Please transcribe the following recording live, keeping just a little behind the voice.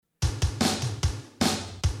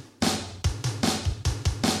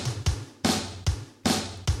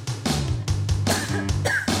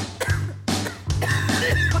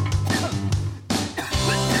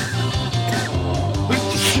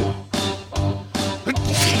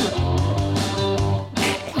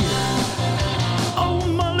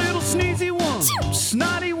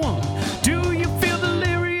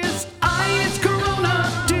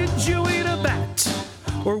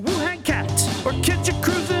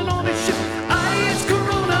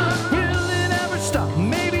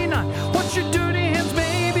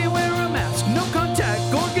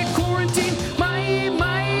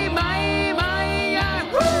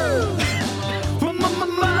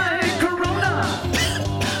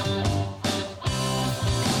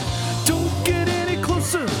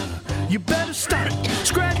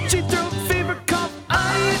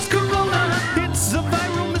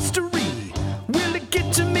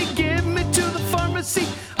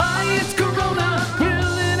Hi, it's Corona.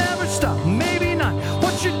 Will it ever stop? Maybe not.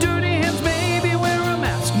 Wash your dirty hands, maybe wear a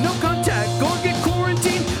mask. No contact or get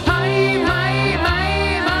quarantined. Hi,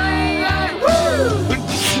 woo!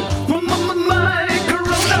 My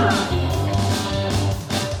Corona.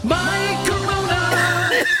 My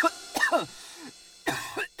Corona.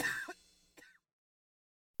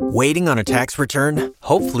 Waiting on a tax return?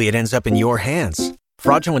 Hopefully it ends up in your hands.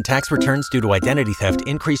 Fraudulent tax returns due to identity theft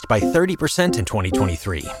increased by 30% in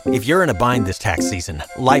 2023. If you're in a bind this tax season,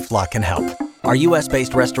 LifeLock can help. Our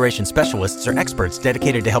U.S.-based restoration specialists are experts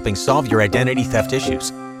dedicated to helping solve your identity theft issues.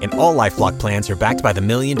 And all LifeLock plans are backed by the $1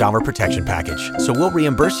 Million Protection Package. So we'll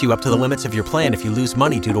reimburse you up to the limits of your plan if you lose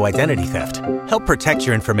money due to identity theft. Help protect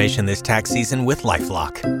your information this tax season with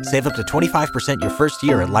LifeLock. Save up to 25% your first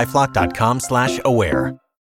year at LifeLock.com/aware.